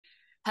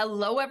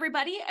Hello,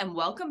 everybody, and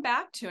welcome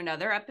back to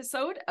another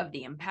episode of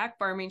the Impact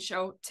Farming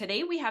Show.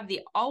 Today, we have the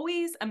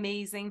always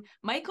amazing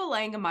Michael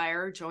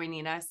Langemeier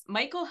joining us.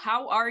 Michael,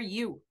 how are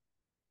you?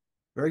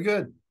 Very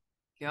good.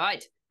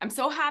 Good. I'm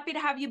so happy to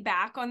have you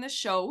back on the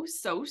show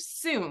so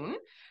soon.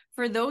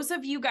 For those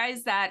of you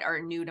guys that are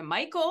new to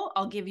Michael,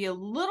 I'll give you a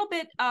little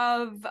bit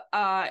of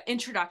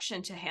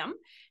introduction to him,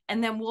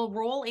 and then we'll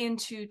roll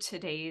into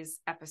today's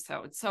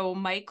episode. So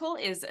Michael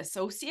is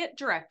Associate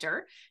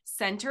Director,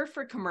 Center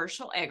for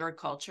Commercial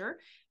Agriculture,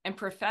 and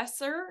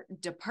Professor,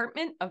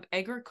 Department of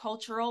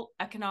Agricultural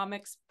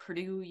Economics,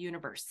 Purdue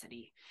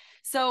University.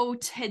 So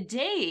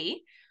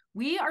today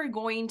we are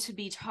going to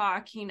be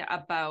talking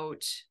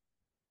about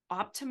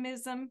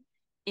optimism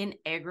in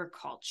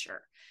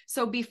agriculture.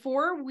 So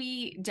before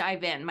we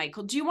dive in,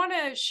 Michael, do you want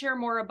to share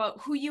more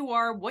about who you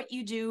are, what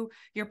you do,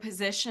 your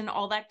position,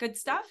 all that good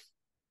stuff?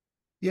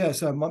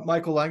 Yes,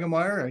 Michael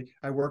Langemeier.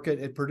 I work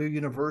at Purdue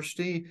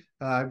University.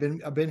 I've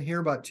been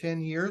here about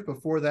 10 years.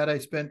 Before that, I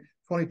spent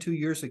 22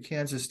 years at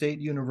Kansas State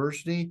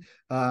University.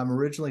 I'm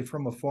originally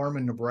from a farm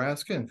in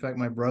Nebraska. In fact,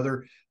 my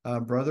brother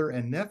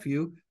and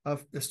nephew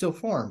still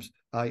farms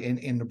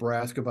in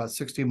Nebraska, about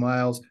 60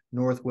 miles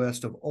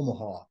northwest of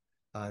Omaha.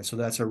 So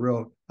that's a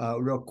real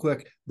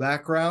quick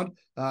background.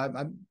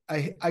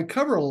 I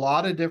cover a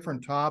lot of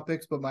different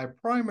topics, but my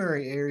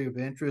primary area of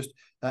interest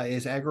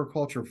is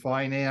agriculture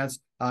finance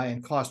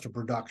and cost of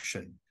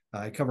production.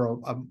 I cover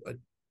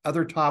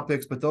other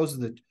topics, but those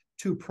are the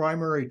two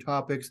primary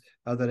topics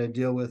that I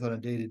deal with on a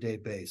day-to-day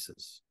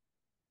basis.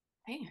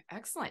 Hey,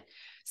 excellent.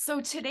 So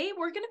today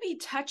we're going to be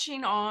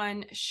touching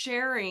on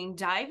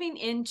diving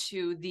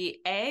into the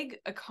Ag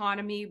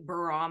Economy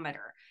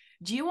Barometer.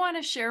 Do you want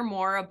to share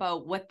more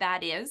about what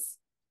that is?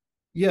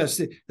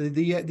 Yes,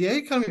 the Ag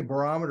Economy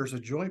Barometer is a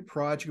joint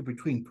project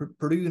between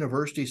Purdue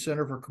University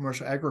Center for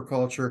Commercial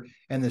Agriculture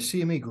and the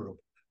CME Group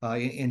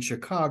in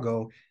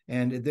Chicago.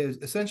 And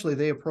essentially,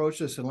 they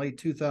approached us in late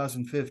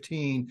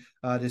 2015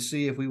 to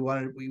see if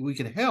we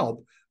could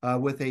help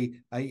with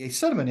a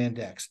sentiment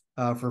index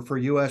for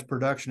U.S.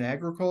 production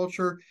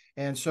agriculture.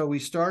 And so we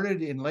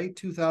started in late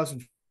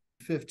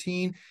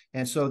 2015.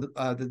 And so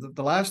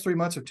the last 3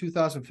 months of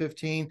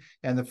 2015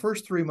 and the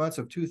first 3 months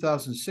of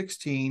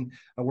 2016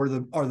 are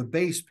the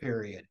base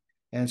period.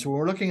 And so when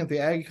we're looking at the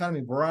Ag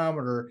Economy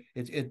Barometer,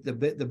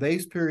 the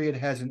base period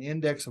has an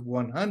index of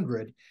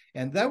 100,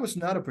 and that was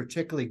not a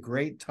particularly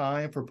great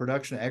time for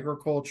production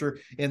agriculture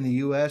in the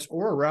U.S.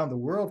 or around the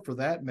world for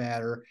that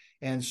matter.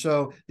 And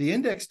so the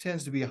index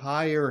tends to be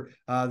higher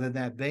than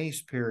that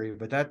base period,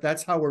 but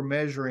that's how we're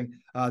measuring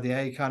the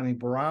Ag Economy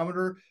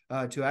Barometer.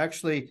 To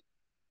actually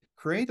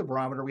create the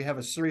barometer, we have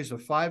a series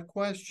of 5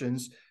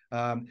 questions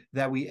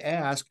that we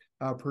ask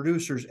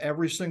producers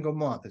every single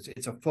month.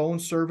 It's a phone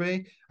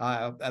survey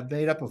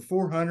made up of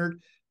 400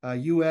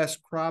 U.S.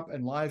 crop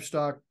and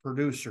livestock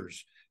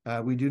producers.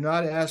 We do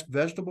not ask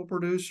vegetable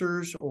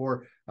producers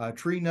or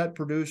tree nut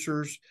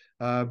producers,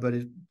 but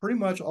it's pretty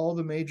much all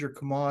the major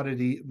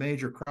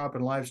crop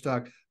and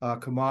livestock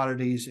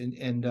commodities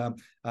in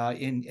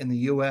the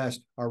U.S.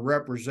 are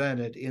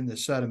represented in the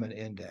sentiment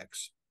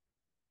index.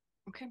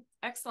 Okay,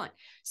 excellent.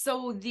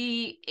 So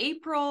the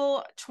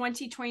April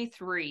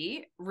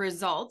 2023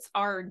 results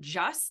are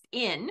just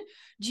in.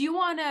 Do you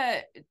want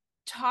to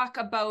talk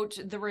about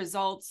the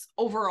results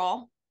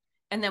overall?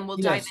 And then we'll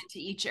dive into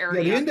each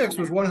area. Yeah, the index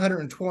was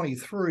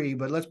 123,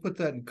 but let's put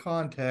that in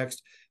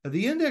context.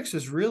 The index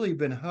has really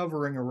been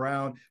hovering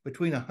around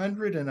between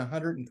 100 and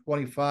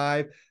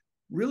 125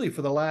 really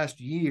for the last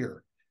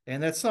year.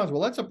 And that sounds,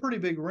 well, that's a pretty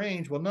big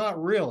range. Well,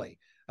 not really.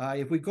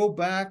 If we go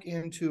back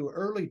into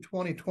early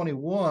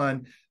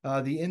 2021,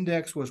 the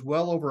index was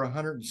well over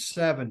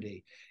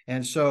 170.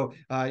 And so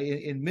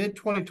in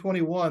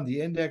mid-2021,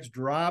 the index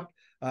dropped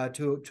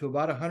to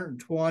about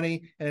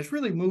 120, and it's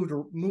really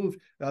moved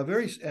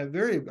very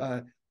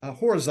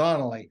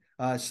horizontally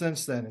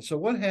since then. And so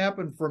what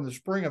happened from the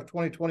spring of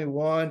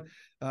 2021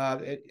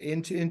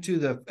 into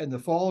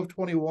the fall of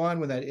 21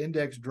 when that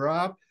index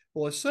dropped?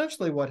 Well,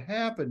 essentially what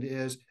happened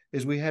is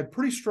we had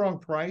pretty strong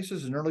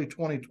prices in early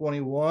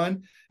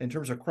 2021 in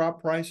terms of crop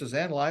prices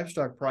and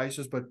livestock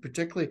prices, but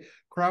particularly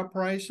crop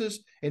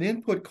prices, and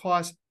input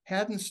costs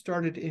hadn't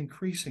started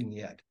increasing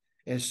yet.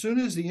 As soon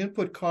as the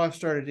input costs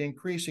started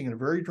increasing in a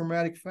very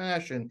dramatic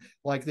fashion,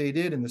 like they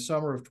did in the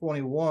summer of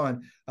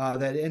 21,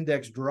 that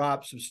index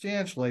dropped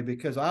substantially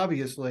because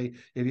obviously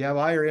if you have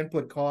higher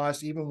input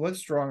costs, even with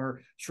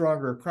stronger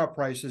crop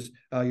prices,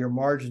 your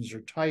margins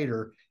are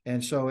tighter.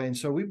 And so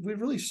we've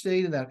really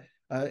stayed in that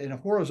in a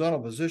horizontal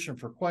position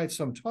for quite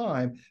some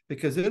time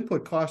because the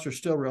input costs are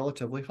still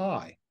relatively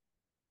high.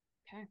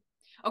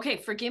 Okay,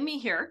 forgive me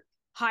here.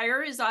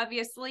 Higher is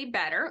obviously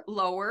better,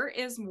 lower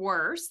is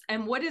worse.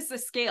 And what is the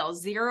scale?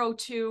 0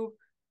 to?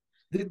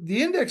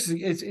 The index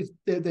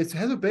it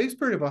has a base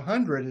period of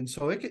 100, and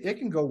so it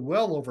can go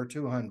well over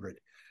 200.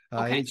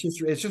 Okay.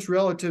 It's just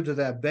relative to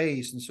that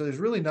base, and so it's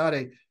really not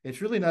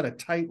a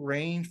tight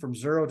range from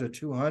 0 to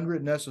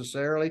 200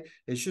 necessarily.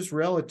 It's just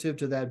relative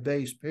to that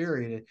base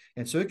period,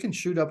 and so it can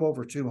shoot up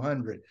over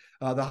 200.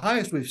 The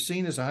highest we've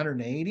seen is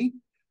 180.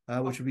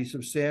 which would be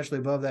substantially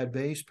above that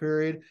base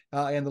period.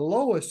 And the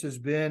lowest has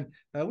been,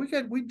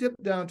 we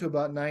dipped down to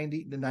about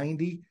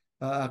 90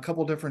 a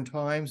couple different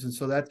times. And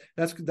so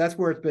that's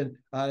where it's been,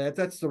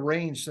 that's the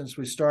range since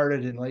we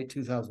started in late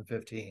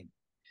 2015.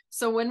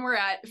 So when we're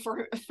at,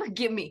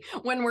 forgive me,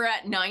 when we're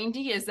at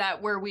 90, is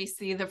that where we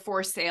see the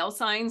for sale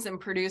signs and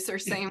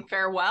producers saying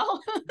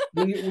farewell?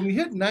 when we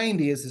hit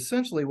 90 is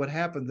essentially what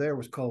happened there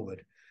was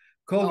COVID.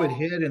 COVID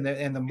hit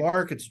and the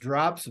markets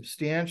dropped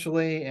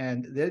substantially,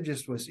 and there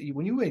just was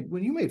when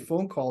you made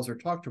phone calls or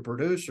talked to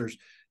producers,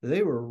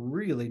 they were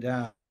really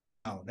down.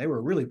 They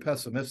were really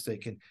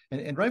pessimistic,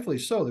 and rightfully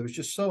so. There was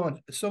just so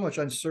much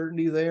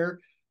uncertainty there.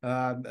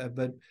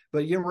 But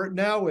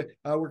now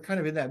we're kind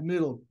of in that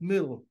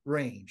middle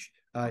range.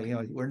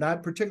 We're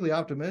not particularly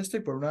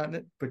optimistic, but we're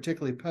not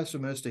particularly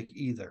pessimistic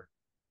either.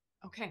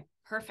 Okay,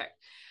 perfect.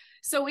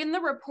 So in the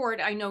report,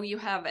 I know you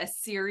have a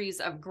series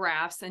of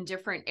graphs and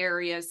different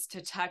areas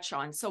to touch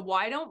on. So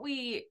why don't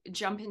we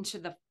jump into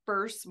the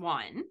first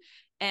one?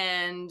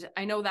 And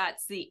I know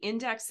that's the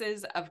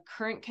indexes of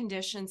current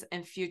conditions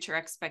and future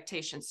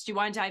expectations. Do you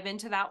want to dive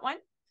into that one?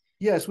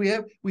 Yes, we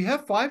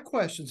have 5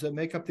 questions that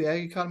make up the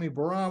Ag Economy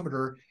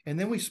Barometer, and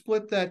then we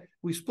split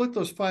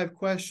those 5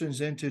 questions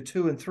into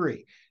 2 and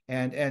 3,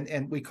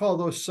 and we call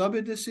those sub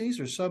indices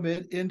or sub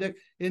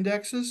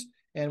indexes.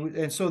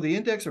 And so the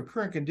index of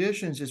current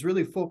conditions is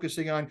really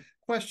focusing on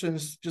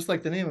questions, just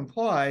like the name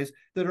implies,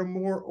 that are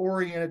more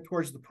oriented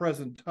towards the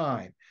present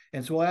time.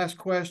 And so we'll ask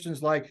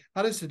questions like,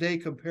 how does today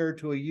compare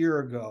to a year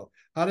ago?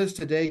 How does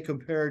today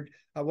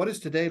what does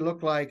today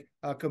look like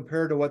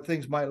compared to what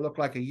things might look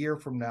like a year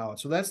from now? And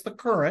so that's the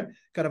current,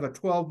 kind of a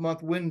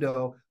 12-month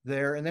window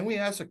there. And then we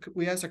ask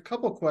a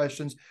couple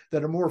questions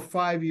that are more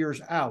 5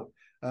 years out.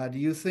 Do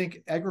you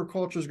think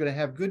agriculture is going to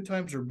have good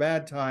times or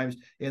bad times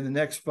in the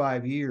next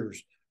 5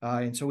 years?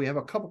 And so we have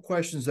a couple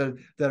questions that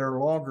are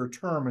longer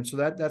term. And so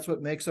that's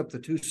what makes up the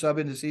 2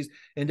 sub-indices,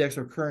 index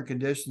of current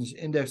conditions,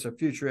 index of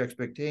future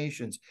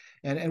expectations.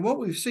 And what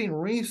we've seen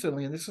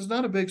recently, and this is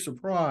not a big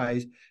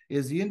surprise,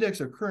 is the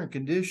index of current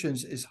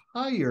conditions is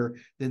higher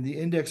than the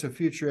index of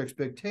future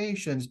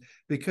expectations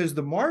because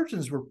the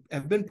margins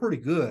have been pretty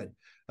good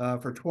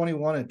for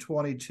 21 and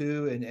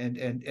 22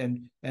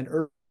 and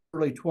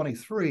early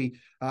 23.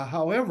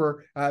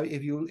 However,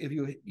 if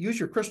you use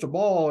your crystal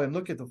ball and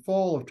look at the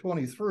fall of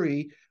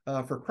 23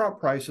 for crop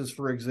prices,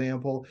 for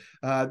example,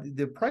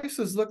 the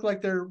prices look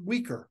like they're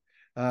weaker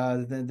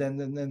than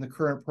the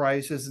current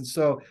prices, and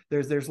so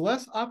there's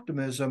less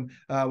optimism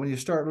when you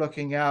start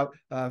looking out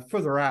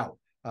further out.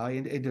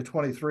 Into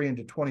 23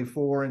 into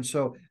 24, and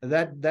so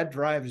that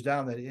drives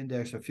down that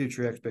index of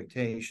future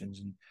expectations.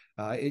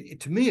 And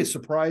to me, it's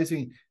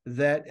surprising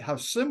that how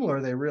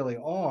similar they really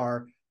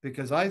are,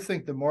 because I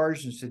think the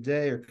margins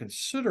today are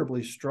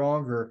considerably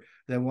stronger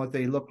than what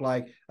they look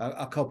like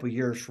a couple of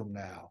years from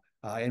now.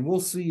 And we'll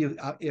see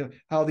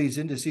how these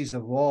indices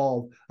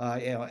evolve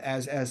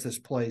as this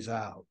plays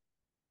out.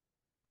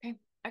 Okay,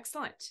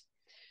 excellent.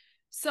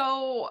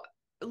 So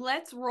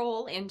let's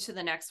roll into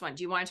the next one.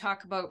 Do you want to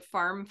talk about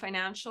Farm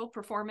Financial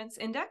Performance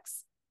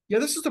Index? Yeah,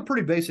 this is a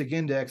pretty basic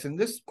index, and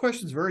this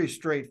question is very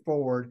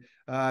straightforward.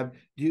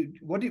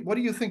 What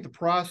do you think the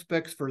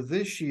prospects for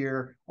this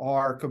year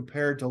are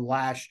compared to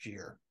last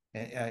year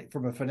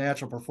from a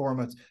financial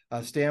performance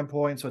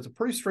standpoint? So it's a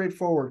pretty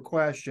straightforward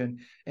question.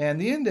 And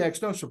the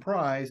index, no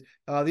surprise,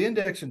 the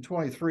index in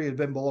 23 has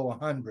been below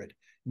 100,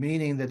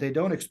 meaning that they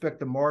don't expect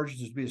the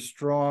margins to be as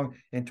strong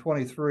in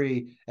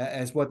 23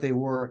 as what they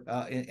were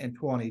in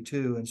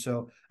 22. And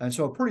so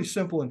a pretty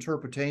simple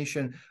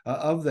interpretation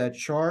of that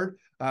chart.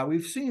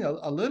 We've seen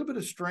a little bit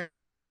of strength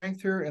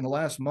here in the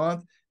last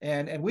month,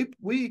 and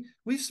we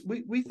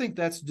think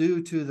that's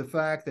due to the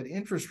fact that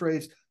interest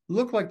rates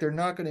look like they're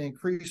not going to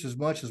increase as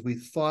much as we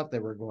thought they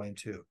were going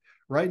to.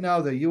 Right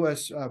now, the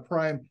U.S.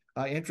 prime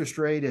interest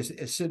rate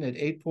is sitting at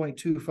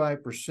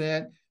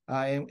 8.25%.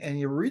 And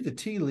you read the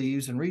tea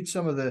leaves and read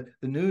some of the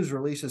news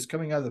releases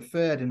coming out of the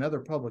Fed and other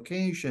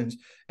publications,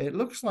 it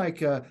looks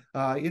like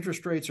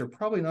interest rates are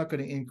probably not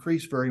going to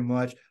increase very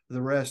much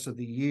the rest of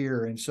the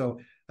year. And so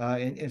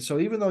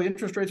even though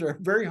interest rates are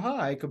very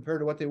high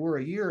compared to what they were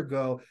a year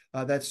ago,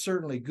 that's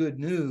certainly good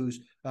news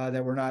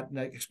that we're not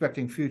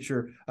expecting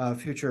future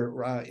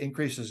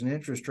increases in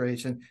interest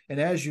rates. And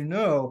as you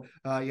know,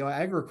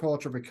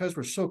 agriculture, because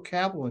we're so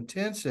capital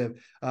intensive,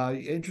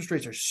 interest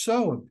rates are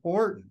so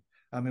important.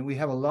 I mean, we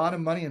have a lot of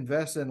money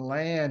invested in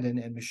land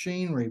and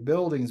machinery,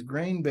 buildings,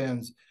 grain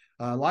bins,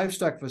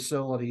 livestock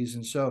facilities.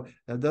 And so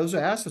those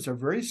assets are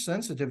very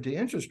sensitive to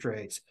interest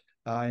rates.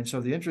 And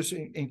so the interest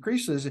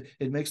increases,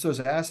 it makes those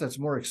assets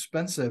more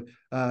expensive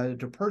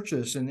to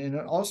purchase. And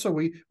also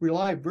we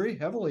rely very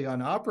heavily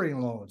on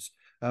operating loans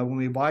when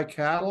we buy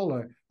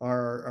cattle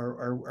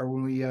or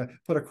when we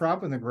put a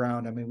crop in the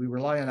ground. I mean, we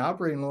rely on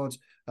operating loans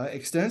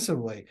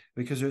extensively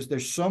because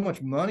there's so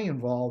much money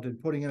involved in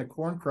putting in a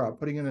corn crop,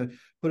 putting in a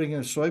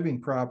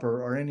soybean crop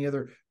or any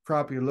other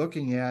crop you're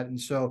looking at,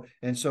 and so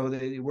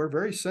we're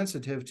very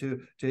sensitive to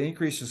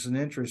increases in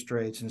interest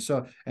rates, and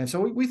so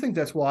we think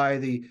that's why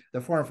the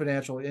Farm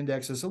Financial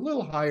Index is a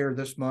little higher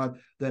this month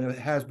than it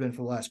has been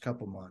for the last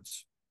couple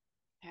months.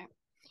 Okay.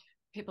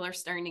 People are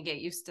starting to get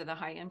used to the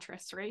high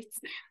interest rates.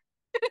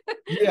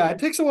 Yeah, it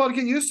takes a while to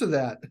get used to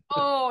that.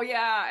 Oh,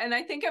 yeah. And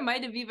I think I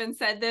might have even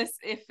said this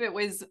if it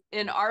was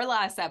in our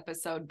last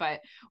episode, but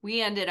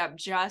we ended up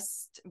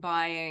just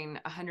buying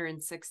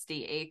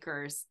 160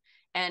 acres,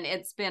 and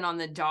it's been on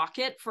the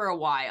docket for a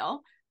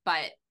while,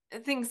 but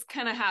things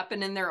kind of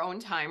happen in their own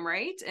time,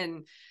 right?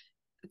 And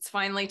it's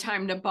finally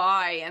time to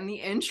buy. And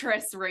the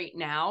interest rate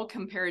now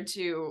compared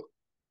to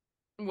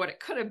what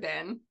it could have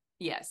been,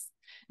 yes,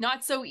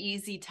 not so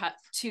easy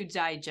to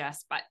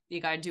digest, but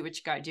you got to do what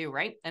you got to do,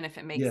 right? And if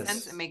it makes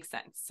sense, it makes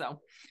sense. So,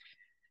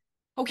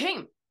 okay,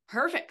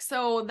 perfect.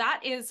 So that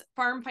is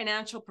Farm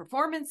Financial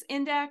Performance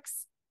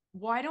Index.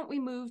 Why don't we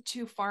move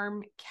to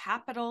Farm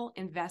Capital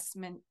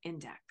Investment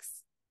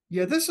Index?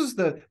 Yeah, this is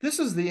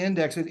the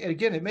index. And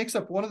again, it makes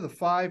up one of the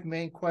 5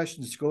 main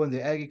questions to go in the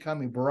Ag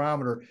Economy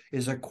Barometer,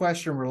 is a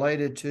question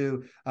related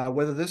to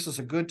whether this is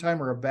a good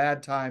time or a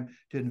bad time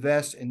to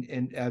invest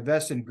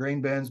in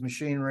grain bins,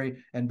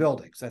 machinery, and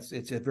buildings.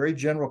 It's a very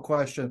general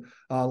question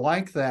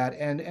like that,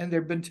 and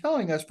they've been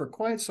telling us for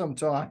quite some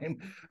time,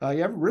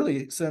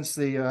 really since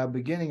the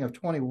beginning of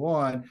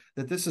 21,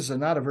 that this is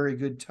not a very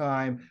good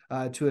time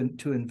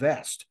to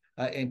invest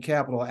in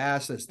capital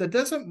assets. That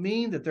doesn't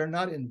mean that they're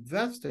not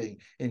investing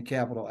in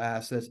capital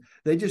assets.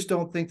 They just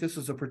don't think this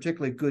is a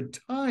particularly good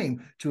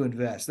time to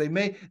invest. They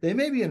may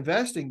be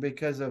investing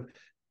because of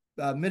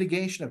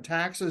mitigation of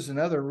taxes and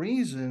other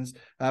reasons,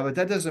 but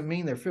that doesn't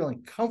mean they're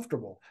feeling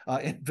comfortable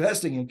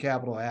investing in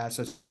capital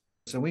assets.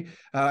 So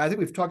I think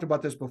we've talked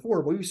about this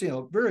before, but we've seen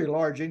a very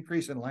large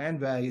increase in land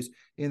values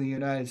in the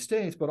United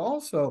States. But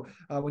also,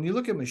 when you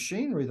look at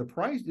machinery,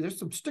 there's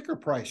some sticker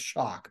price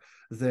shock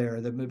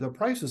there. The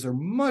prices are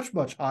much,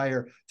 much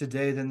higher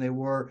today than they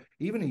were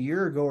even a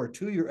year ago or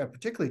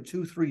particularly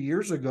 2-3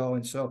 years ago.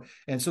 And so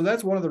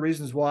that's one of the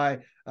reasons why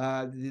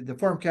the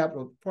Farm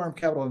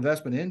Capital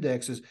Investment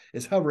Index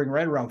is hovering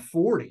right around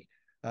 40,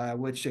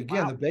 which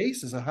again, the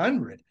base is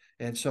 100.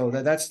 And so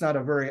that's not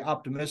a very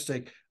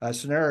optimistic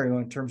scenario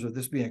in terms of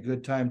this being a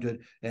good time to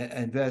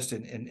invest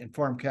in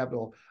farm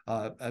capital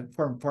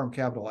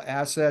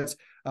assets.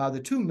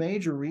 The 2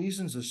 major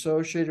reasons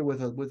associated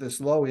with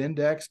this low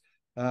index,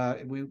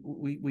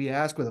 we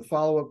ask with a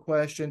follow-up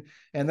question,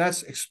 and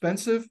that's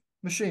expensive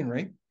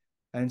machinery.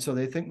 And so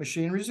they think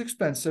machinery is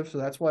expensive, so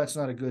that's why it's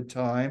not a good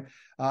time.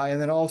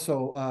 And then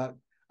also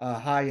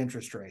high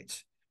interest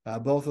rates.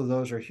 Both of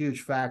those are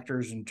huge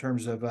factors in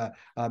terms of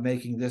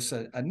making this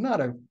not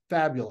a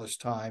fabulous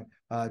time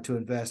to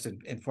invest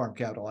in farm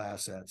capital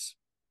assets.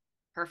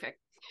 Perfect.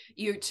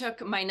 You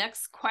took my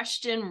next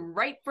question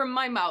right from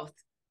my mouth.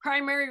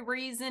 Primary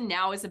reason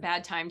now is a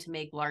bad time to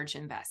make large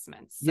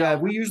investments. So, yeah,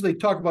 we usually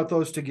talk about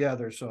those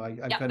together. So I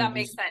kind of that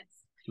makes sense.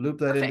 Loop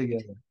that in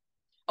together.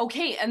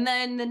 Okay, and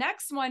then the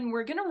next one,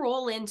 we're going to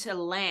roll into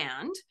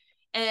land.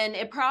 And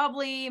it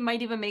probably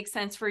might even make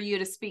sense for you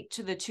to speak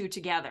to the 2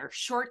 together: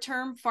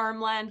 short-term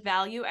farmland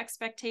value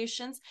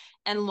expectations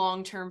and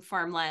long-term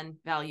farmland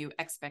value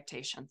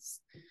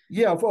expectations.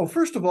 Yeah, well,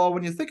 first of all,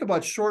 when you think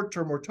about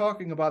short-term, we're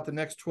talking about the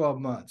next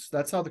 12 months.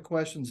 That's how the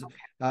questions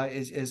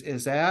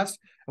is asked.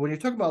 And when you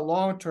talk about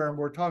long-term,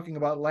 we're talking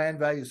about land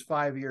values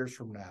 5 years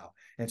from now.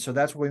 And so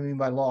that's what we mean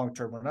by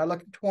long-term. We're not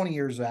looking 20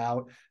 years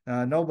out.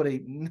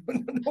 Nobody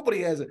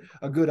has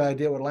a good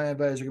idea what land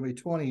values are going to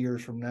be 20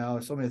 years from now.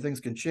 So many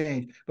things can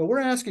change. But we're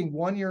asking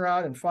 1 year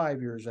out and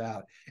 5 years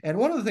out. And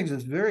one of the things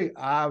that's very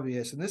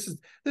obvious, and this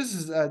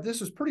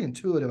is pretty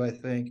intuitive, I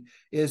think,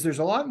 is there's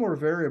a lot more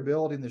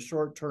variability in the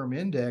short-term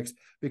index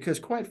because,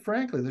 quite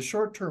frankly, the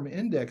short-term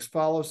index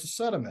follows the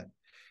sentiment.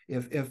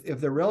 If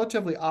they're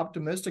relatively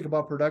optimistic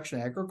about production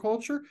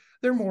agriculture,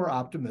 they're more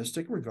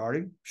optimistic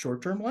regarding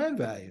short-term land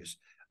values.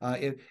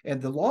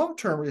 And the long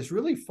term is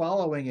really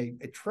following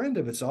a trend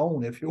of its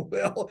own, if you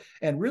will,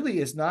 and really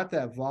is not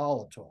that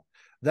volatile.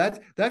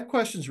 That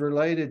question is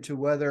related to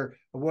whether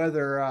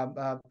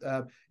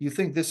you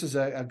think this is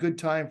a good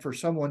time for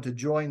someone to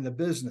join the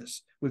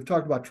business. We've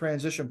talked about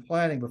transition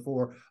planning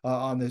before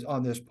on this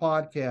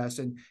podcast,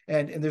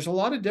 and there's a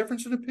lot of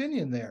difference in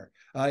opinion there.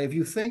 If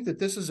you think that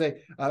this is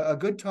a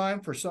good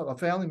time for a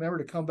family member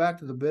to come back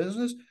to the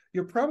business,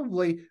 you're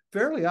probably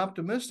fairly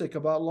optimistic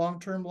about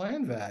long-term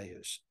land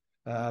values.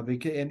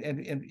 Because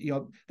you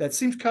know that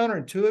seems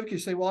counterintuitive. You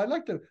say, well, I'd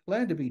like the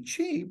land to be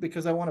cheap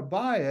because I want to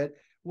buy it.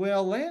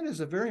 Well, land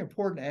is a very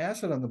important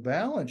asset on the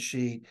balance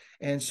sheet.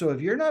 And so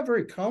if you're not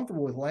very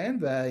comfortable with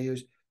land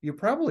values, you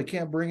probably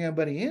can't bring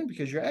anybody in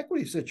because your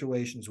equity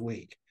situation is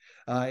weak.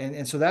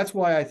 And so that's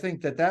why I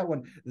think that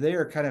one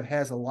there kind of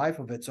has a life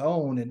of its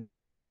own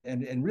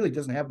and really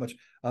doesn't have much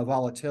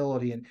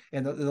volatility.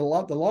 And the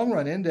long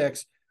run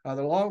index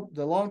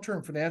the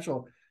long-term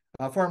financial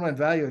farmland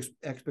value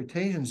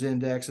expectations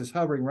index is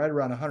hovering right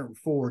around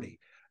 140.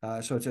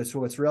 So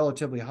it's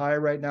relatively high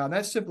right now, and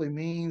that simply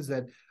means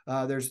that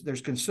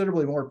there's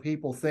considerably more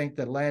people think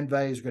that land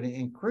value is going to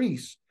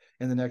increase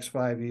in the next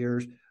 5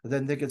 years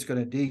than think it's going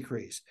to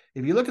decrease.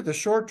 If you look at the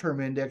short-term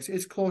index,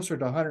 it's closer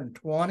to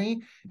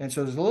 120, and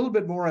so there's a little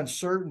bit more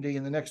uncertainty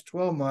in the next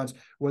 12 months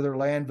whether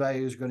land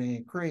value is going to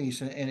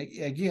increase, and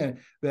again,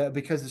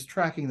 because it's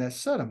tracking that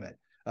sentiment.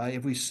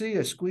 If we see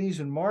a squeeze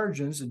in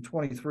margins in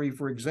 23,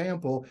 for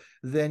example,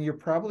 then you're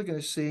probably going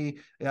to see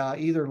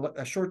either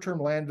short-term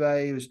land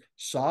values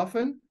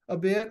soften a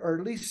bit or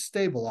at least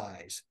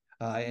stabilize.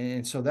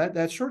 And so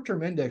that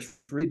short-term index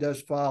really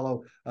does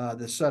follow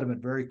the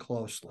sentiment very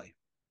closely.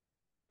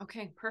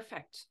 Okay,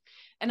 perfect.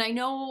 And I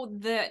know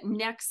the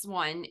next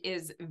one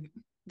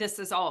this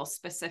is all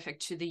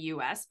specific to the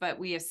US, but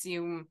we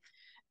assume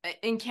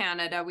in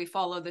Canada, we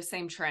follow the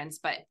same trends,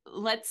 but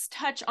let's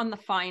touch on the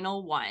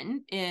final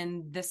one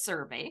in the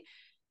survey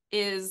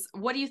is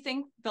what do you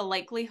think the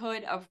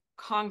likelihood of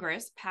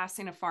Congress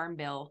passing a farm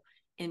bill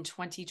in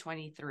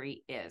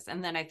 2023 is?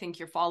 And then I think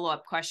your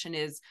follow-up question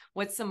is,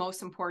 what's the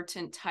most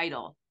important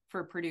title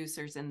for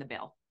producers in the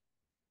bill?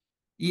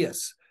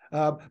 Yes.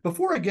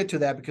 Before I get to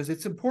that, because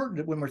it's important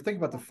that when we're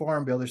thinking about the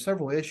Farm Bill, there's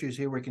several issues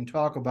here we can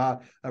talk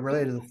about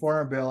related to the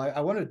Farm Bill.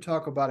 I wanted to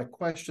talk about a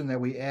question that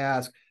we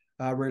asked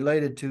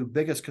related to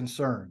biggest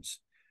concerns.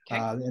 Okay.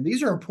 And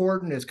these are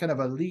important as kind of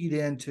a lead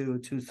into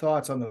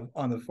thoughts on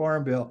the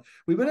Farm Bill.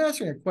 We've been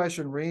asking a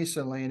question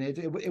recently, and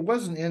it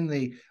wasn't in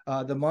the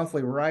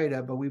monthly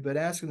write-up, but we've been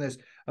asking this.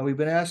 We've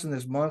been asking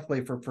this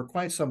monthly for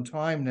quite some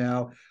time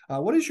now.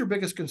 What is your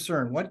biggest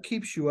concern? What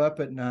keeps you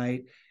up at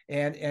night?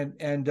 And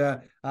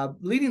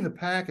leading the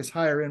pack is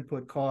higher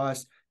input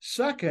costs.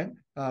 Second,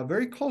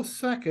 very close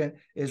second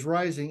is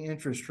rising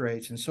interest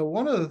rates. And so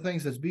one of the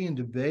things that's being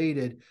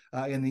debated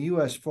in the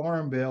U.S.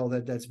 Farm Bill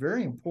that's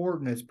very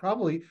important is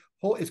probably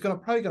going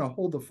to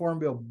hold the Farm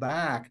Bill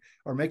back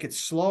or make it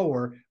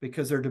slower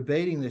because they're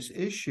debating this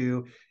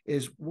issue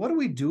is what do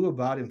we do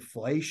about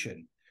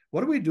inflation?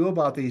 What do we do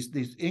about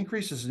these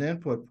increases in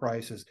input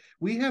prices?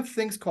 We have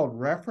things called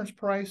reference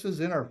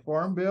prices in our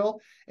Farm Bill,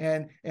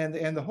 and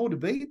the whole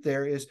debate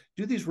there is,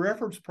 do these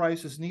reference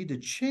prices need to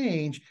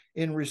change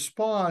in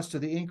response to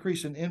the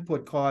increase in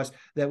input costs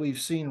that we've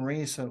seen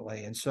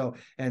recently? And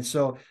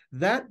so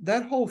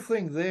that whole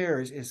thing there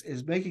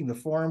is making the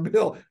Farm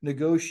Bill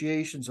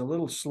negotiations a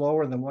little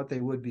slower than what they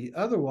would be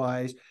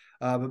otherwise.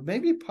 But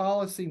maybe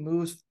policy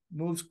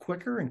moves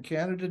quicker in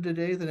Canada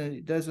today than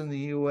it does in the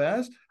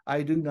U.S.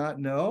 I do not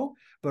know,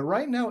 but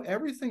right now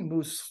everything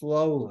moves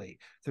slowly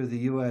through the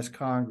U.S.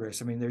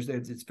 Congress. I mean, there's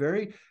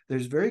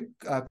very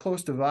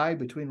close divide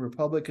between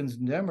Republicans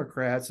and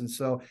Democrats, and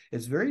so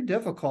it's very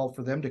difficult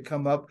for them to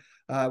come up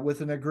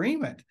with an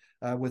agreement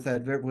with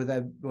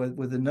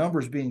the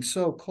numbers being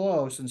so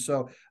close. And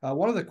so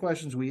one of the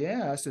questions we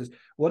asked is,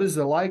 what is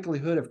the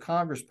likelihood of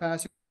Congress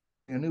passing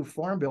a new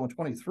Farm Bill in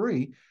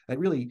 23 that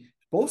really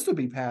supposed to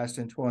be passed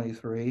in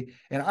 23?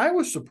 And I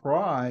was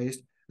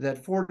surprised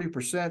that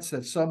 40%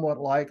 said somewhat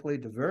likely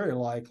to very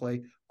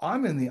likely.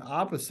 I'm in the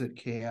opposite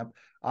camp.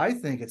 I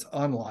think it's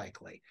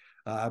unlikely.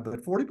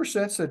 But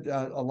 40% said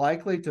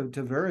likely to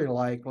very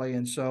likely.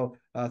 And so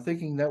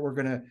thinking that we're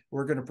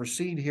gonna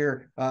proceed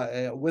here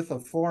with a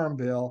Farm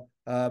Bill,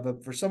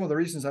 but for some of the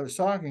reasons I was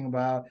talking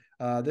about,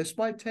 this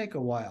might take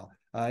a while.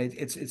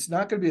 It's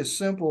not going to be as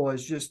simple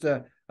as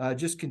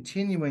just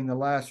continuing the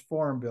last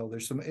Farm Bill.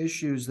 There's some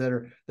issues that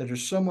are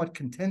somewhat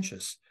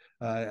contentious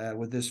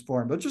with this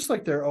Farm Bill, just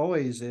like there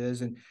always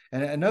is. And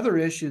another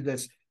issue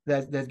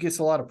that gets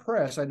a lot of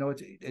press, I know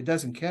it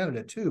does in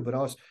Canada too, but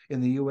also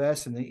in the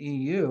U.S. and the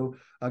EU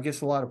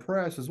gets a lot of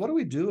press, is what do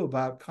we do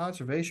about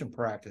conservation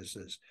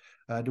practices?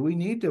 Do we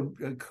need to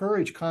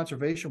encourage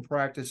conservation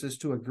practices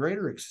to a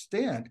greater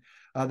extent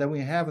than we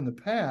have in the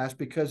past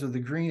because of the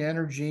green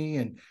energy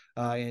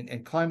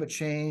and climate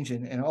change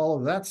and all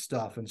of that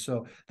stuff? And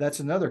so that's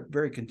another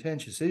very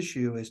contentious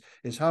issue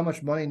is how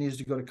much money needs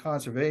to go to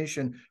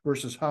conservation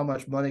versus how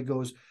much money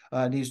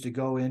needs to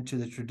go into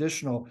the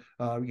traditional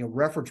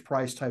reference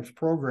price types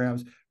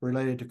programs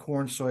related to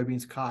corn,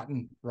 soybeans,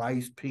 cotton,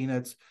 rice,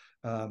 peanuts,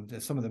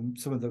 some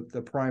of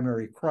the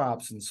primary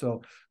crops. And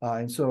so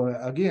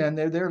again,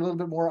 they're a little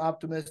bit more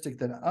optimistic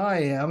than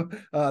I am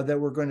that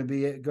we're going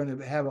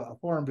to have a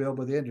Farm Bill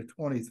by the end of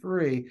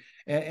 23.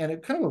 And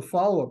it kind of a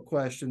follow-up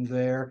question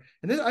there.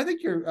 And I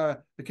think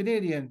the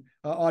Canadian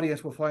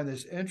audience will find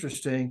this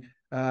interesting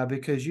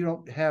because you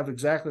don't have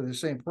exactly the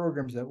same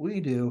programs that we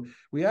do.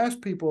 We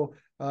ask people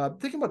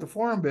thinking about the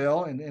Farm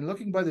Bill and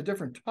looking by the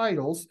different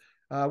titles,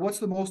 what's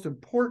the most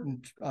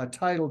important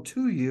title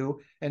to you?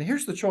 And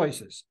here's the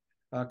choices.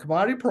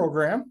 Commodity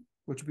program,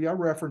 which would be our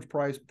reference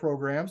price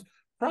programs,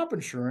 crop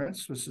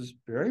insurance, which is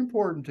very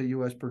important to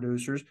U.S.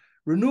 producers,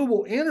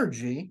 renewable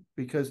energy,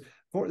 because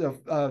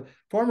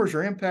farmers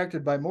are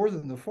impacted by more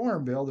than the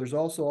Farm Bill. There's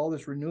also all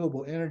this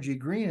renewable energy,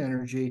 green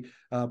energy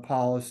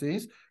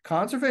policies,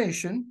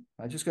 conservation.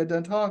 I just got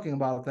done talking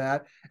about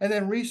that, and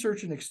then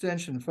research and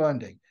extension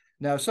funding.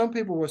 Now, some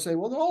people will say,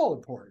 well, they're all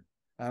important.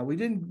 We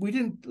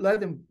didn't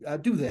let them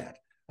do that.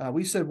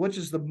 We said, which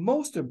is the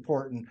most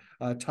important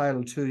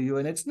title to you?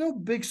 And it's no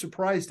big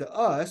surprise to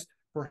us,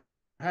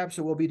 perhaps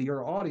it will be to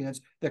your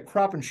audience, that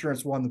crop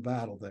insurance won the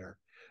battle there.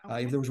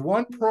 Okay. If there was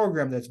one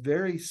program that's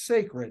very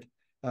sacred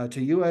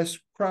to U.S.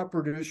 crop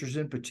producers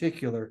in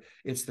particular,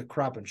 it's the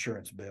crop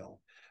insurance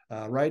bill.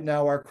 Right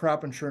now, our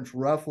crop insurance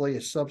roughly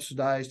is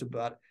subsidized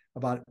about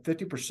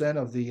 50%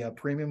 of the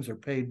premiums are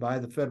paid by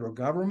the federal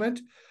government.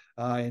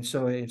 And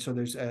so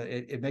there's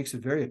it makes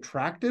it very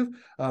attractive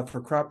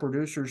for crop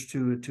producers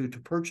to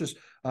purchase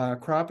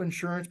crop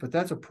insurance, but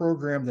that's a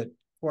program that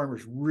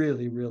farmers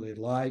really, really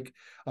like.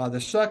 The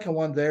second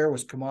one there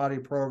was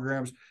commodity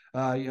programs,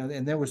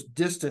 and there was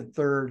distant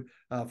third,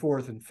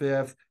 fourth, and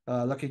fifth,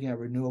 looking at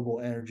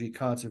renewable energy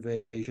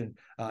conservation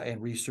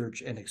and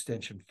research and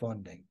extension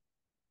funding.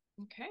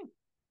 Okay,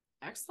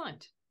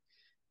 excellent.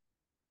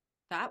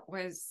 That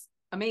was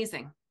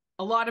amazing.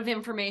 A lot of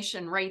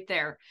information right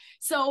there.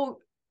 So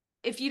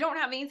if you don't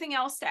have anything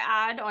else to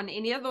add on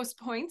any of those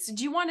points,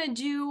 do you want to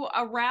do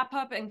a wrap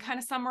up and kind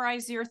of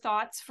summarize your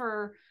thoughts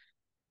for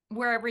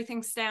where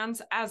everything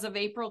stands as of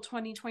April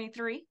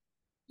 2023?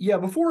 Yeah,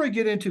 before I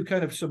get into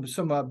kind of some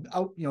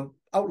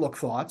outlook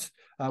thoughts,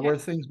 where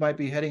things might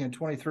be heading in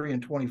 23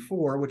 and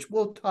 24, which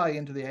will tie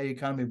into the Ag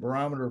Economy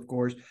Barometer, of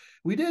course.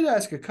 We did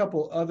ask a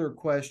couple other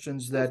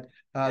questions that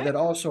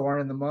also are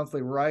in the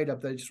monthly write-up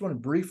that I just want to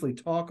briefly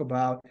talk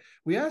about.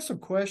 We asked some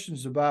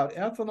questions about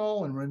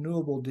ethanol and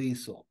renewable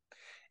diesel.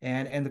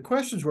 And the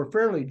questions were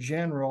fairly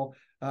general.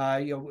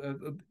 We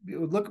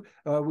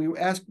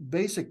asked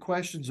basic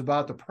questions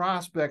about the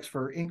prospects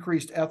for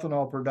increased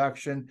ethanol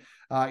production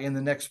in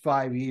the next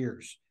 5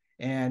 years,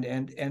 and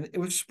it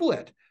was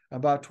split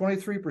about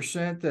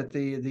 23% that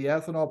the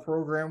ethanol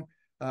program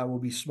will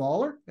be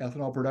smaller.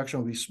 Ethanol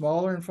production will be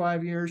smaller in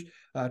 5 years.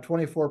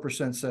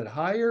 24% said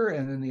higher,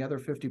 and then the other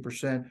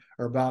 50%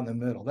 are about in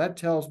the middle. That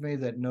tells me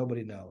that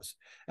nobody knows,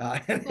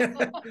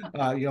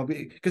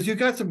 because you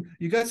got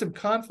some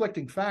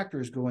conflicting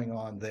factors going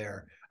on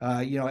there.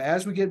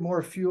 As we get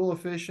more fuel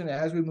efficient,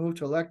 as we move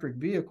to electric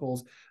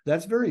vehicles,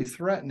 that's very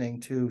threatening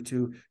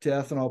to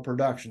ethanol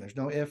production. There's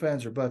no ifs,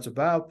 ands, or buts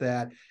about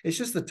that. It's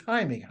just the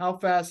timing. How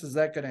fast is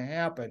that going to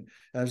happen?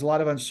 There's a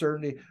lot of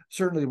uncertainty,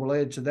 certainly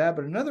related to that.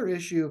 But another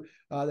issue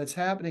that's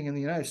happening in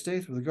the United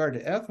States with regard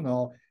to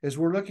ethanol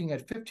is we're looking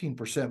at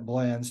 15%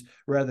 blends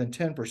rather than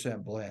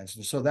 10% blends.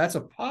 And so that's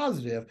a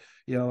positive,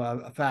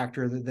 a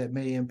factor that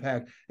may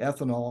impact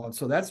ethanol. And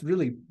so that's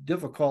really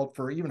difficult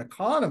for even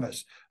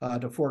economists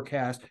to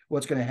forecast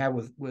what's going to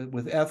happen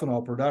with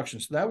ethanol production.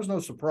 So that was no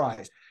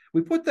surprise.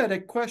 We put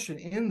that question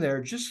in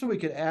there just so we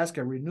could ask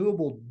a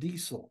renewable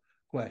diesel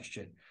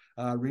question.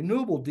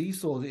 Renewable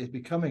diesel is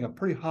becoming a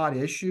pretty hot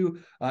issue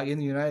in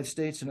the United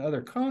States and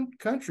other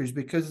countries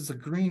because it's a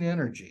green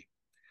energy.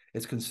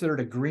 It's considered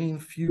a green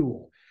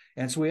fuel.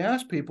 And so we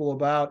asked people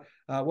about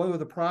what were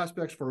the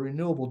prospects for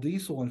renewable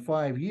diesel in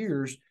 5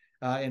 years,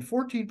 and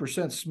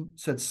 14%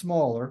 said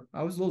smaller.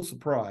 I was a little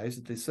surprised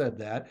that they said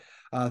that.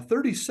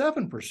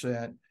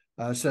 37%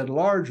 said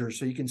larger.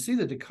 So you can see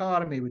the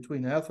dichotomy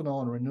between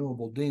ethanol and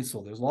renewable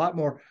diesel. There's a lot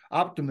more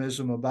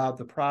optimism about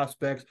the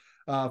prospects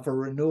for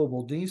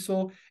renewable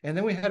diesel. And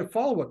then we had a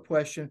follow-up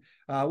question,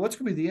 what's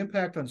going to be the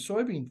impact on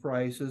soybean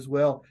prices?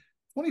 Well,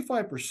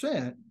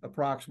 25%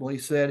 approximately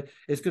said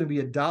it's going to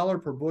be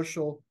 $1 per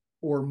bushel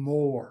or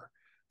more.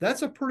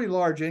 That's a pretty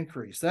large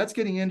increase. That's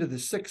getting into the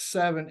 6,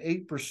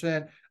 7,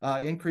 8%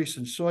 increase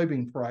in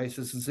soybean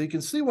prices. And so you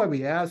can see why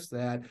we asked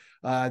that.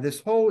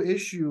 This whole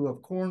issue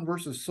of corn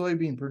versus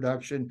soybean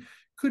production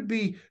could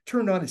be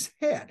turned on its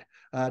head,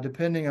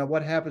 depending on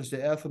what happens to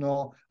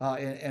ethanol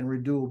and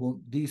renewable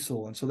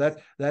diesel. And so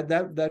that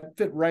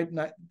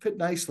fit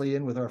nicely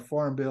in with our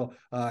Farm Bill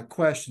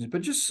questions.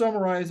 But just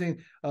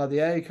summarizing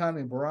the Ag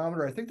Economy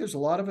Barometer, I think there's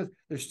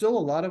still a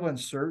lot of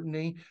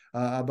uncertainty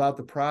about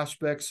the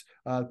prospects,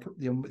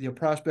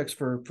 prospects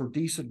for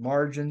decent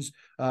margins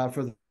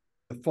for the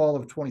fall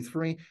of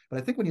 23. But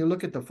I think when you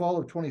look at the fall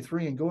of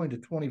 23 and going to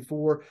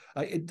 24,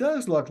 it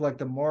does look like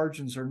the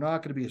margins are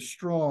not going to be as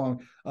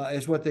strong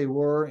as what they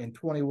were in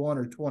 21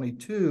 or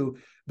 22.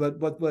 But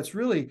what's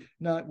we're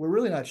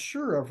really not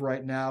sure of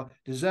right now,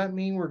 does that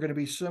mean we're going to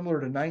be similar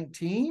to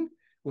 19?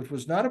 Which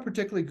was not a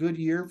particularly good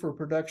year for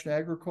production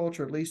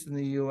agriculture, at least in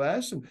the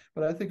U.S.,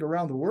 but I think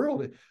around the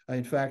world.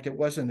 In fact, it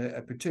wasn't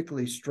a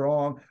particularly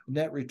strong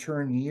net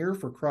return year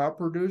for crop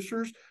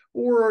producers.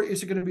 Or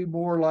is it going to be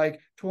more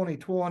like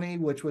 2020,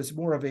 which was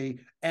more of a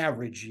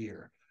average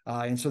year?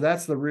 And so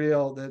that's the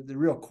real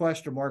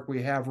question mark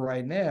we have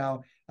right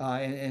now.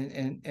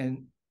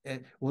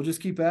 And we'll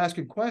just keep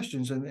asking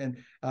questions and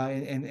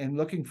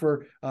looking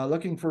for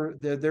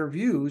their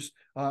views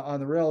on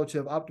the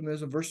relative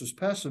optimism versus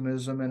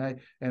pessimism,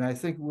 and I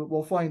think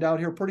we'll find out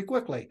here pretty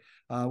quickly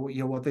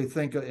what they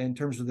think in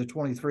terms of the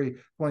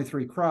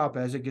 23 crop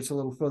as it gets a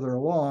little further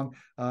along.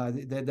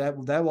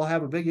 That will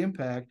have a big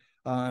impact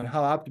on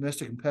how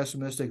optimistic and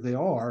pessimistic they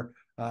are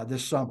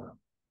this summer.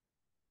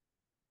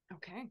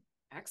 Okay,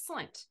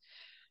 excellent.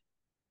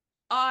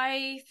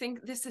 I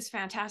think this is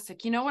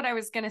fantastic. You know what I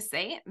was going to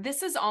say?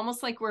 This is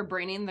almost like we're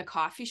bringing the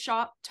coffee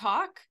shop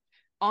talk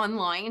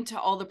online to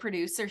all the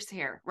producers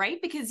here,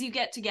 right? Because you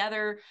get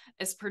together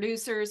as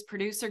producers,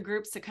 producer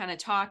groups to kind of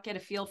talk, get a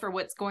feel for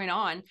what's going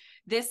on.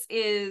 This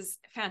is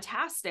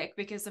fantastic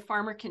because the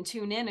farmer can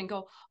tune in and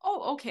go,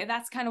 oh, okay,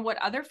 that's kind of what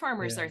other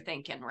farmers are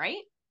thinking,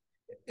 right?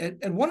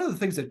 And one of the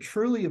things that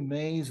truly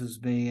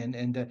amazes me,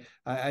 and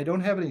I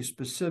don't have any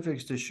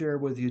specifics to share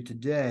with you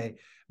today,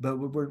 but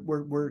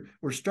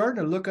we're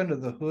starting to look under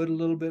the hood a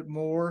little bit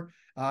more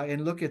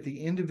and look at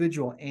the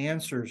individual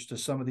answers to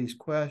some of these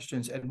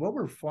questions. And what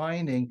we're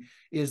finding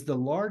is the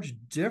large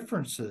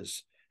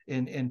differences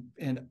in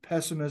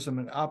pessimism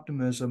and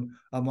optimism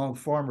among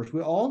farmers.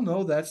 We all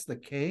know that's the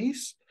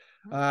case.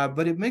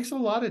 But it makes a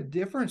lot of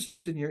difference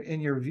in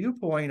your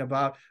viewpoint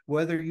about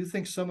whether you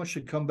think someone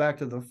should come back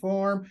to the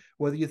farm,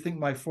 whether you think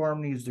my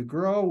farm needs to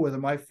grow, whether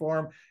my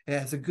farm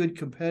has a good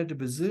competitive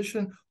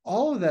position.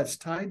 All of that's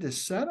tied to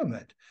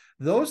sentiment.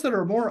 Those that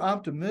are more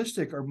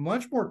optimistic are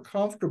much more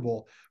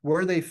comfortable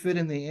where they fit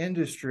in the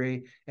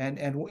industry and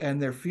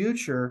their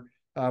future.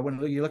 When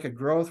you look at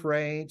growth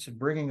rates and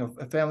bringing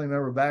a family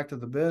member back to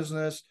the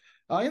business,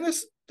 and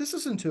this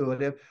is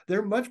intuitive.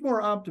 They're much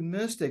more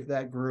optimistic,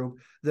 that group,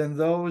 than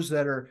those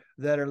that are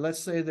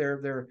let's say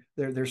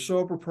they're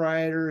sole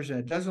proprietors and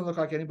it doesn't look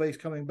like anybody's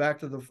coming back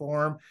to the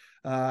farm,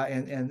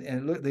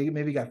 and look, they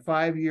maybe got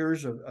 5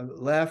 years of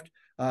left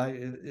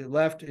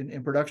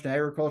in production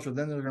agriculture,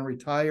 then they're going to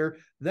retire.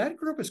 That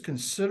group is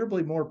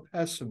considerably more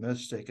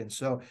pessimistic, and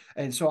so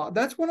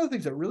that's one of the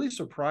things that really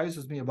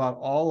surprises me about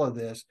all of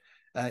this,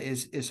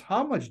 is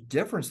how much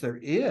difference there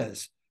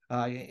is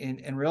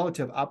in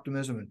relative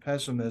optimism and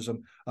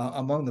pessimism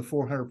among the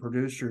 400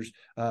 producers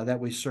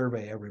that we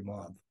survey every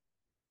month.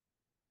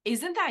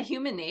 Isn't that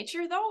human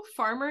nature, though?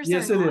 Farmers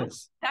yes, are not. It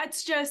is.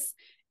 That's just,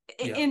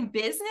 in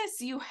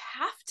business, you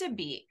have to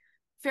be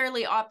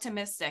fairly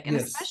optimistic. And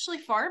especially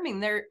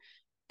farming,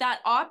 that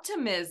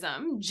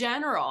optimism,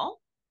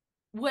 general,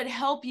 would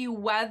help you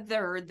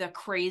weather the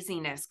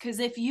craziness. Because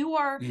if you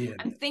are,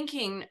 I'm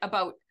thinking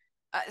about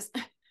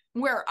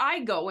where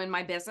I go in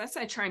my business,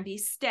 I try and be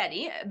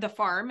steady, the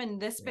farm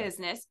and this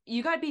business.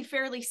 You got to be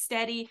fairly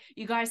steady.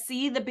 You got to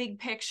see the big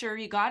picture.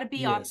 You got to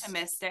be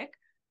optimistic.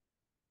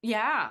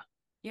 Yeah.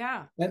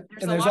 And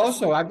there's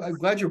also, I'm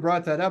glad you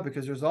brought that up,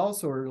 because there's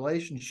also a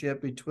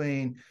relationship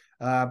between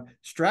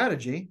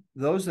strategy,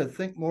 those that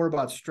think more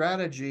about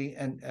strategy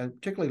and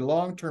particularly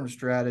long-term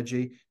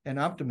strategy, and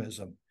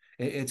optimism.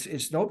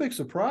 It's no big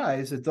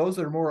surprise that those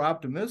that are more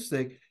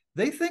optimistic,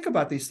 they think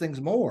about these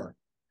things more.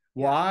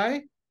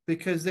 Why?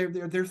 Because they're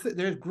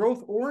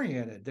growth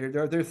oriented.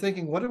 They're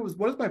thinking, what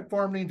does my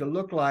farm need to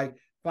look like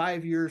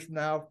 5 years from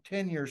now,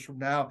 10 years from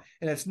now?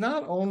 And it's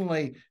not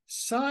only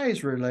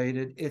size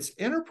related, it's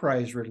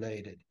enterprise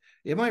related.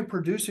 Am I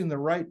producing the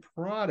right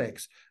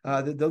products?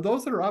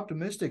 Those that are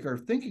optimistic are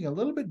thinking a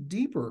little bit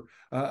deeper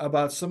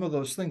about some of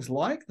those things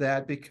like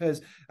that,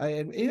 because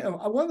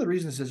one of the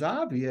reasons is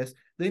obvious.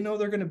 They know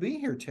they're going to be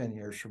here 10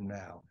 years from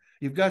now.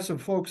 You've got some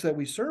folks that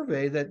we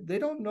survey that they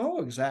don't know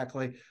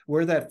exactly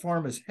where that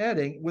farm is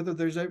heading, whether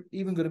there's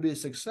even going to be a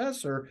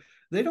successor.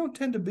 They don't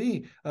tend to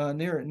be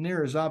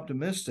near as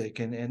optimistic,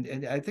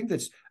 and I think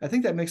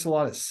that makes a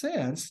lot of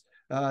sense.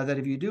 That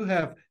if you do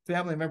have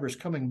family members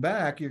coming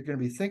back, you're going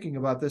to be thinking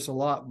about this a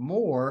lot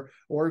more.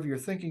 Or if you're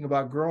thinking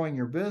about growing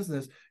your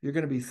business, you're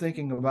going to be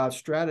thinking about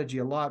strategy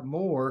a lot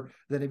more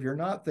than if you're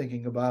not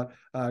thinking about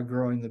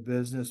growing the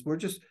business. We're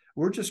just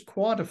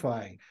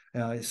quantifying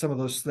some of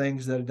those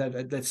things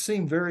that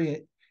seem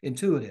very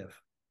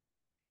intuitive.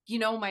 You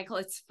know, Michael,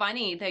 it's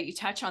funny that you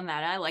touch on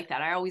that. I like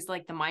that. I always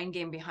like the mind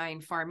game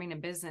behind farming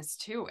and business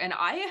too. And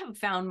I have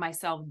found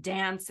myself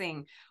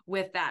dancing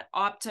with that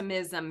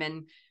optimism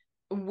and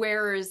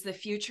where is the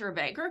future of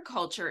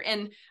agriculture?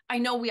 And I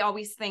know we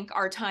always think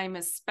our time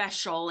is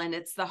special and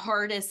it's the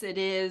hardest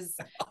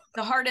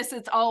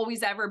it's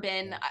always ever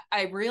been.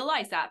 I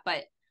realize that,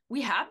 but we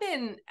have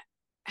been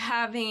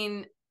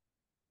having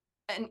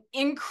an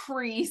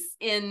increase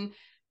in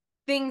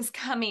things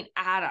coming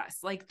at us,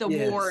 like the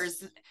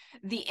wars,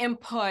 the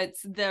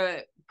inputs,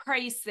 the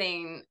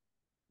pricing,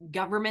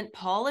 government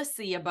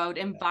policy about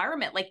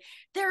environment. Like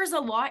there's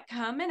a lot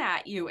coming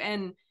at you,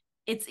 and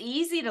it's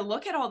easy to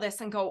look at all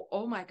this and go,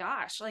 oh my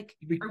gosh, like,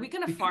 are we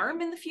going to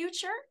farm in the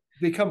future?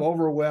 Become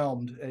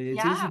overwhelmed.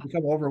 It's easy to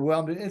become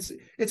overwhelmed. And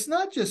it's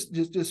not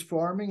just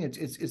farming.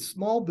 It's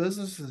small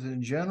businesses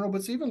in general, but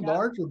it's even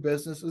larger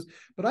businesses.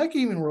 But I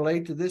can even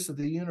relate to this at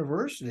the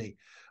university.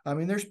 I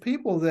mean, there's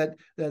people that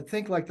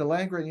think like the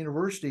land-grant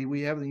university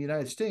we have in the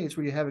United States,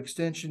 where you have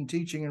extension,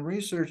 teaching, and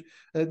research.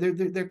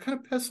 They're kind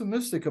of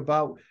pessimistic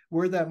about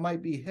where that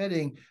might be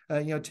heading,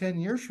 10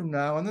 years from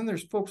now. And then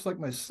there's folks like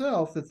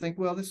myself that think,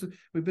 well,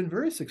 we've been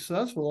very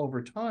successful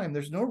over time.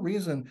 There's no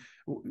reason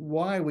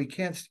why we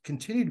can't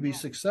continue to be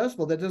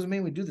successful. That doesn't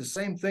mean we do the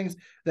same things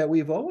that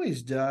we've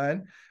always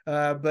done,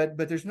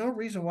 but there's no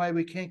reason why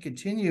we can't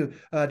continue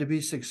to be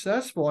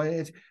successful.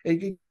 And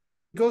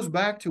goes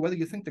back to whether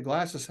you think the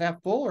glass is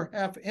half full or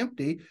half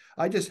empty.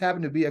 I just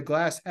happen to be a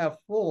glass half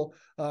full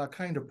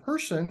kind of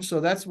person. So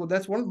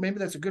maybe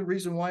that's a good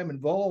reason why I'm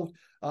involved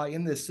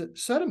in this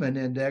sediment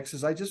index.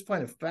 Is I just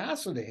find it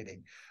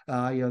fascinating,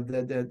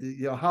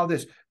 how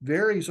this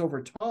varies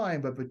over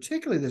time, but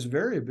particularly this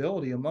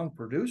variability among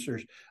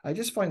producers. I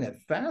just find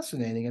that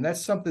fascinating, and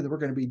that's something that we're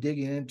going to be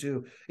digging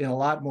into in a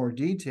lot more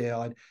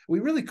detail. And we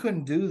really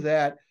couldn't do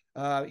that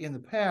in the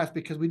past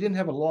because we didn't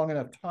have a long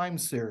enough time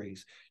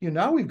series.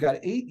 Now we've got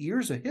 8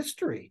 years of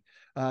history.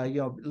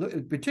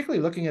 Particularly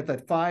looking at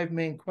that 5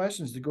 main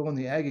questions that go in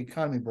the Ag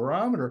Economy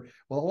Barometer.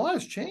 Well, a lot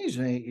has changed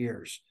in 8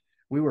 years.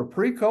 We were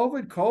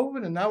pre-COVID,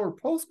 COVID, and now we're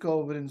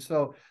post-COVID, and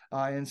so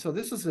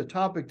this is a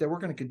topic that we're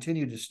going to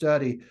continue to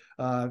study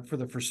for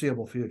the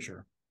foreseeable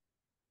future.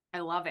 I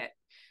love it.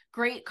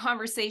 Great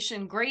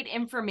conversation, great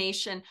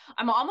information.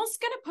 I'm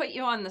almost going to put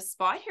you on the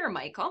spot here,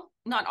 Michael.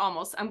 Not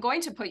almost. I'm going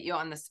to put you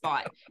on the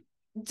spot.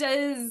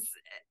 Does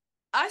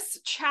us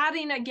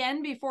chatting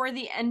again before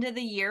the end of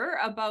the year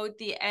about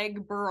the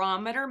Ag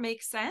Barometer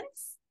make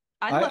sense?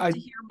 I'd love to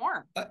hear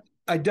more.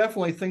 I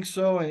definitely think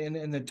so.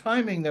 And the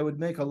timing, that would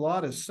make a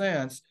lot of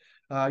sense,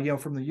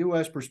 from the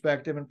U.S.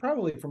 perspective, and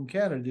probably from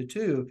Canada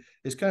too,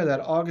 is kind of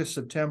that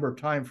August-September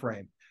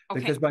timeframe. Okay.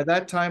 Because by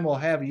that time we'll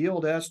have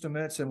yield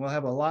estimates and we'll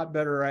have a lot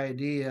better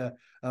idea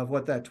of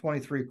what that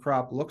 23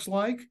 crop looks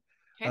like.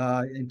 Okay.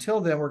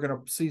 Until then, we're going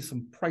to see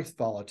some price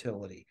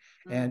volatility.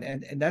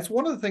 Mm-hmm. And that's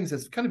one of the things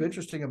that's kind of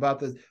interesting about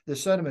the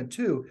sediment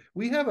too.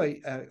 We have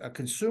a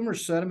consumer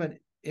sediment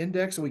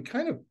index that we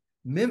kind of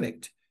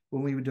mimicked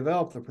when we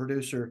developed the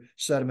producer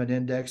sediment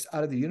index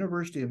out of the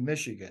University of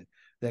Michigan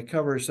that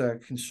covers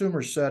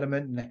consumer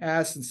sediment and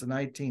has since the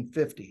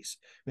 1950s.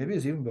 Maybe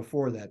it's even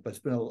before that, but it's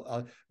been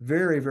a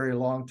very, very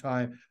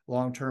long-term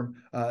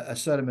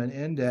sediment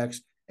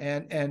index.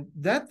 And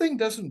that thing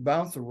doesn't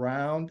bounce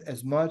around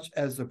as much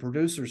as the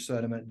producer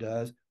sediment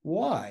does.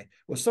 Why?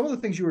 Well, some of the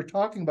things you were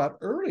talking about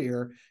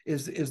earlier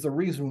is the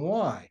reason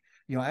why.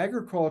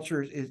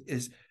 Agriculture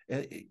is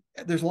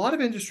there's a lot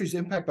of industries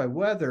impacted by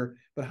weather,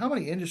 but how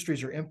many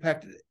industries are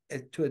impacted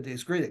to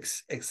this great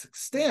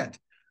extent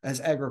as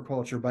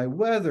agriculture by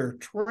weather?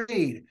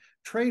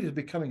 Trade is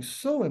becoming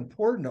so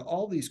important to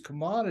all these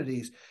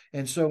commodities.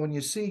 And so when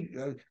you see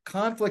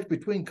conflict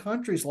between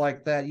countries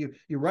like that, you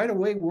right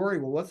away worry,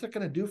 well, what's it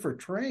going to do for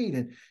trade?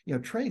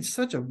 And, trade's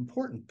such an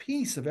important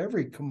piece of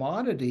every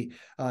commodity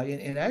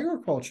in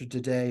agriculture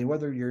today,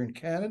 whether you're in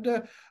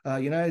Canada,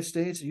 United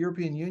States, the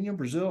European Union,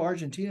 Brazil,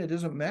 Argentina, it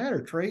doesn't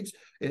matter. Trade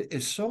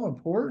is so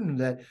important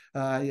that's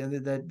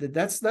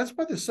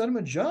why the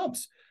sentiment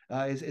jumps.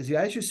 As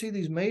you see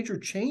these major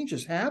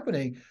changes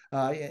happening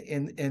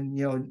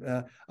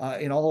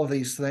in all of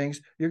these things,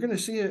 you're going to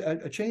see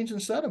a change in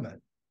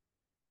sentiment.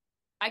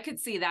 I could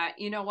see that.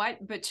 You know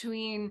what?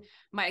 Between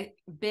my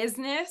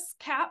business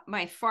cap,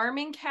 my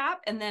farming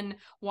cap, and then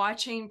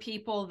watching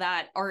people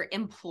that are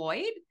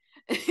employed,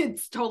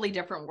 it's a totally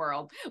different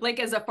world. Like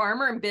as a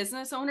farmer and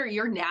business owner,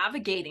 you're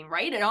navigating,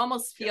 right? It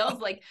almost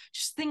feels like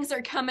just things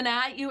are coming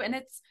at you,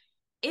 and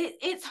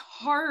it's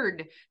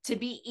hard to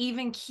be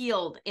even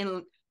keeled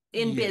in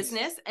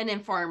business and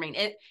in farming.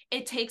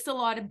 It takes a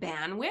lot of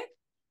bandwidth,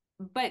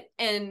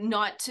 and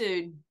not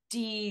to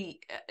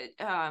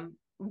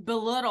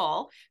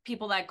belittle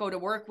people that go to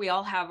work. We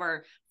all have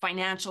our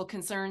financial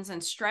concerns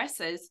and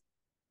stresses.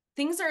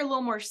 Things are a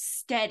little more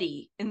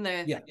steady in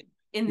that world.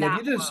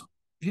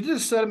 If you did a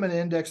sediment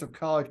index of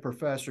college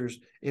professors,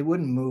 it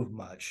wouldn't move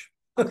much.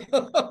 Okay.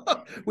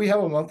 We have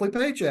a monthly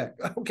paycheck,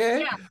 okay?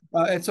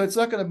 Yeah. And so it's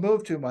not going to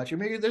move too much. I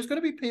mean, there's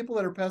going to be people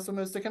that are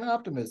pessimistic and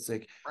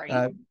optimistic.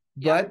 Right.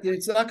 But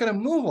it's not going to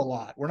move a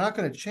lot. We're not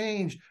going to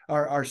change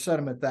our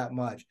sentiment that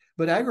much.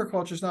 But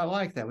agriculture is not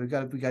like that. We've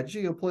got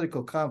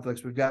geopolitical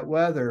conflicts. We've got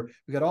weather.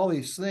 We've got all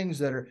these things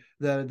that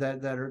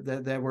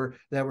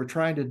we're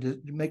trying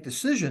to make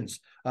decisions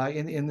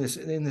in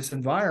this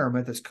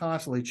environment that's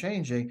constantly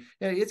changing.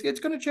 It's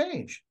going to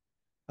change.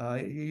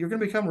 You're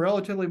going to become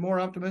relatively more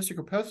optimistic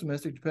or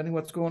pessimistic depending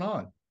what's going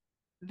on.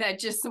 That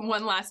just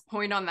one last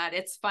point on that.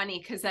 It's funny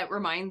because that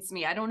reminds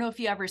me, I don't know if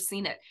you ever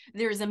seen it.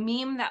 There's a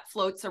meme that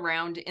floats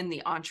around in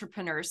the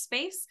entrepreneur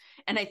space.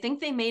 And I think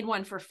they made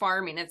one for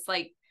farming. It's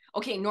like,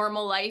 okay,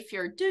 normal life,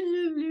 you're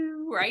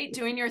right,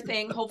 doing your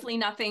thing. Hopefully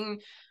nothing,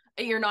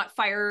 you're not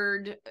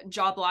fired,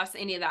 job loss,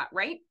 any of that,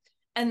 right?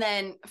 And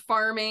then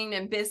farming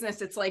and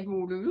business, it's like,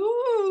 and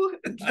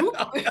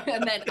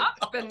then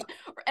up,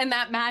 and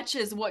that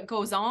matches what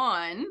goes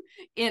on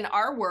in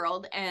our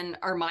world and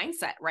our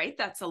mindset, right?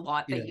 That's a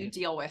lot that you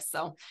deal with.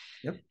 So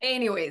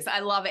anyways,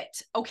 I love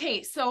it.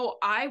 Okay. So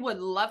I would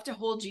love to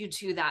hold you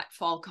to that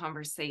fall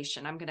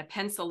conversation. I'm going to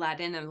pencil that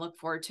in and look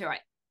forward to it.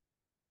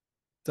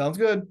 Sounds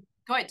good.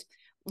 Good.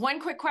 One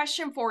quick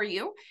question for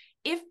you.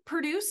 If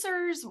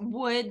producers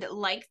would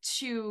like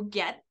to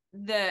get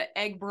the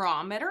Ag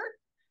Barometer,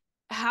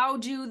 how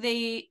can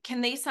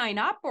they sign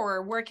up,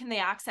 or where can they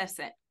access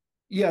it?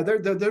 Yeah,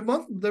 their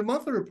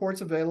monthly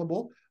reports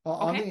available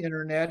on the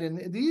internet,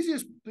 and the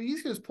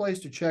easiest place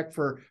to check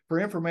for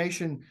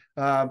information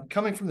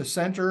coming from the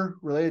center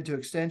related to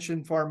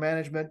extension, farm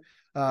management,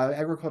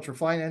 agriculture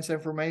finance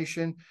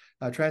information,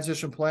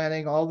 transition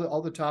planning,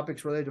 all the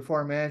topics related to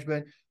farm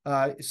management.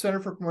 Center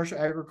for Commercial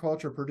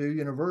Agriculture, Purdue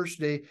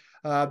University.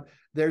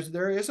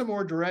 There is a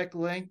more direct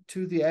link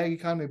to the Ag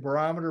Economy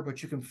Barometer,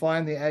 but you can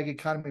find the Ag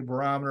Economy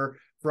Barometer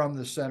from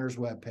the center's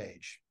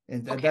webpage.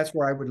 And that's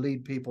where I would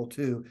lead people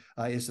to,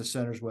 is the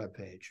center's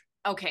webpage.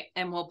 Okay.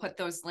 And we'll put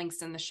those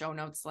links in the show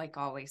notes like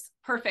always.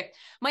 Perfect.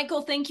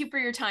 Michael, thank you for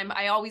your time.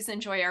 I always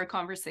enjoy our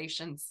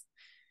conversations.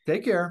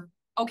 Take care.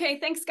 Okay.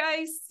 Thanks,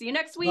 guys. See you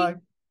next week. Bye.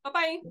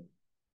 Bye-bye.